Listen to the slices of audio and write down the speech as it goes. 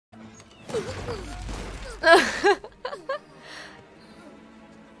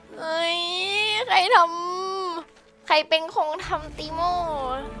เอ้ยใครทำใครเป็นคงทำติโม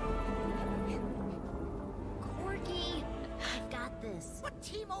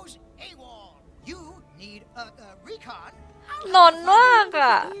นอนมาก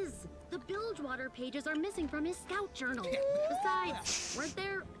อ่ะ The Bilgewater pages are missing from his scout journal. Besides, weren't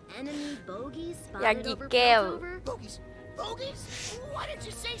there enemy bogies spotted over Piltover? Bogies? Bogies? Why did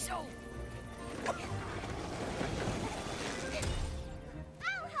you say so?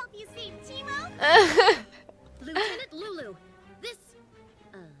 I'll help you save Teemo. Lieutenant Lulu, this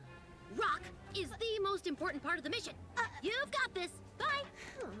rock is the most important part of the mission. You've got this. Bye.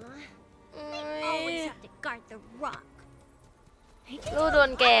 They always have to guard the rock. ลูโด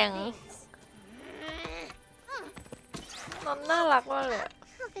นแกงน้องน่ารักมากเลย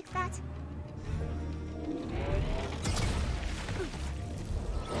I'll fix that.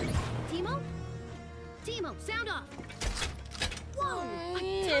 Teemo? Teemo, sound off. Whoa, a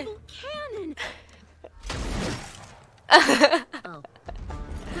double cannon. Oh.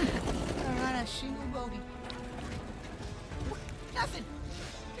 Not a single bogey. Nothing.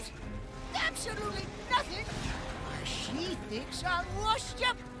 Absolutely nothing. She thinks I lost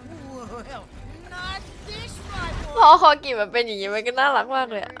you. Well, not this rifle. พอคอกิมันเป็นอย่างนี้มันก็น่ารักมาก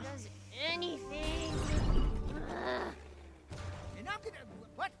เลยอะ Anything. And I'm gonna...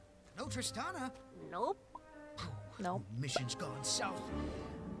 What? No Tristana? Nope. Nope. Mission's gone south.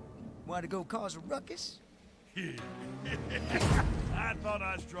 Want to go cause a ruckus? I thought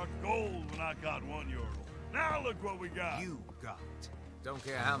I struck gold when I got one Yordle. Now look what we got. You got. Don't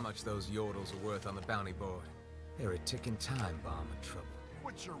care how much those Yordles are worth on the bounty board. They're a ticking time bomb of trouble.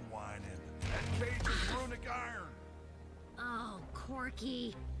 Quit your whining. That cage is runic iron. Oh,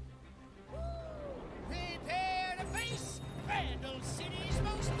 Corky. Prepare to face Randall City's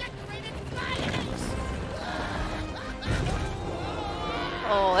most decorated lioness! โ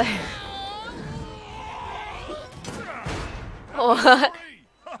อ้ยโอ้ย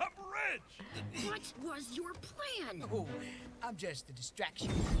I'm rich. What was your plan? Oh, I'm just a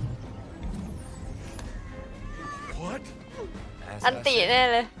distraction. What? As อัน I ติ said, แน่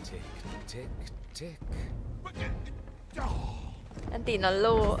เลย tick, tick, tick. Oh. อันตินอน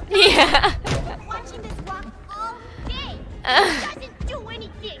ลูเนี่ย Watching this walk all day doesn't do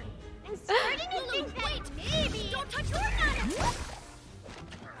anything. I'm starting to think that wait, maybe don't touch your nana.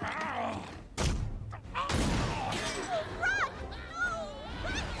 Run!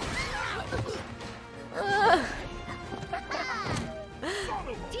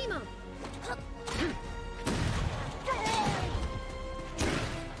 Teemo.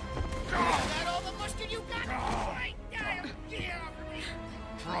 That all the mustard you got? Right now, get off me!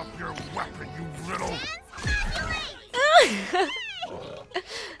 Drop your weapon, you little.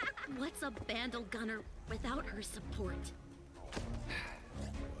 What's a Bandle gunner without her support?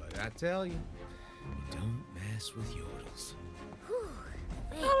 What I tell you, don't mess with Yordles.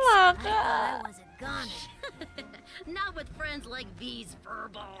 Hello, I thought I was a gunner. Not with friends like these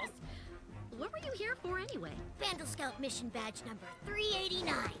furballs. What were you here for anyway? Bandle Scout mission badge number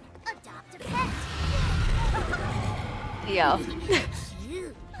 389. Adopt a pet. เดี๋ยว You,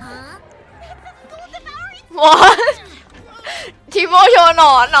 huh? School devouring มอสทีโมโชว์หน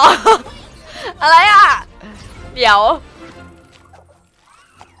อนเหรออะไรอ่ะ เดี๋ยว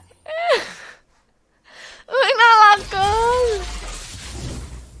เอ้ยน่ารักเกิน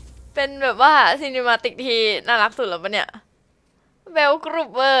เป็นแบบว่าซินิมาติกที่น่ารักสุดแล้วปะเนี่ยเบลกรุ๊ป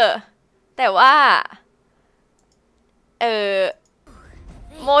เวอร์แต่ว่า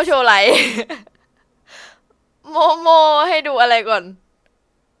โมโชว์ไรโมให้ดูอะไรก่อน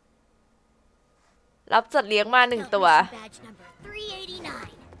รับสัตว์เลี้ยงมา1 ตัว Badge number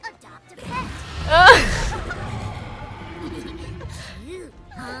 389. Adopt a pet. You,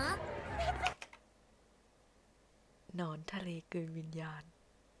 huh? นอนทะเลเกินวิญญาณ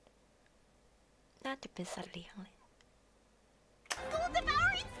น่าจะเป็นสัตว์เลี้ยงเลย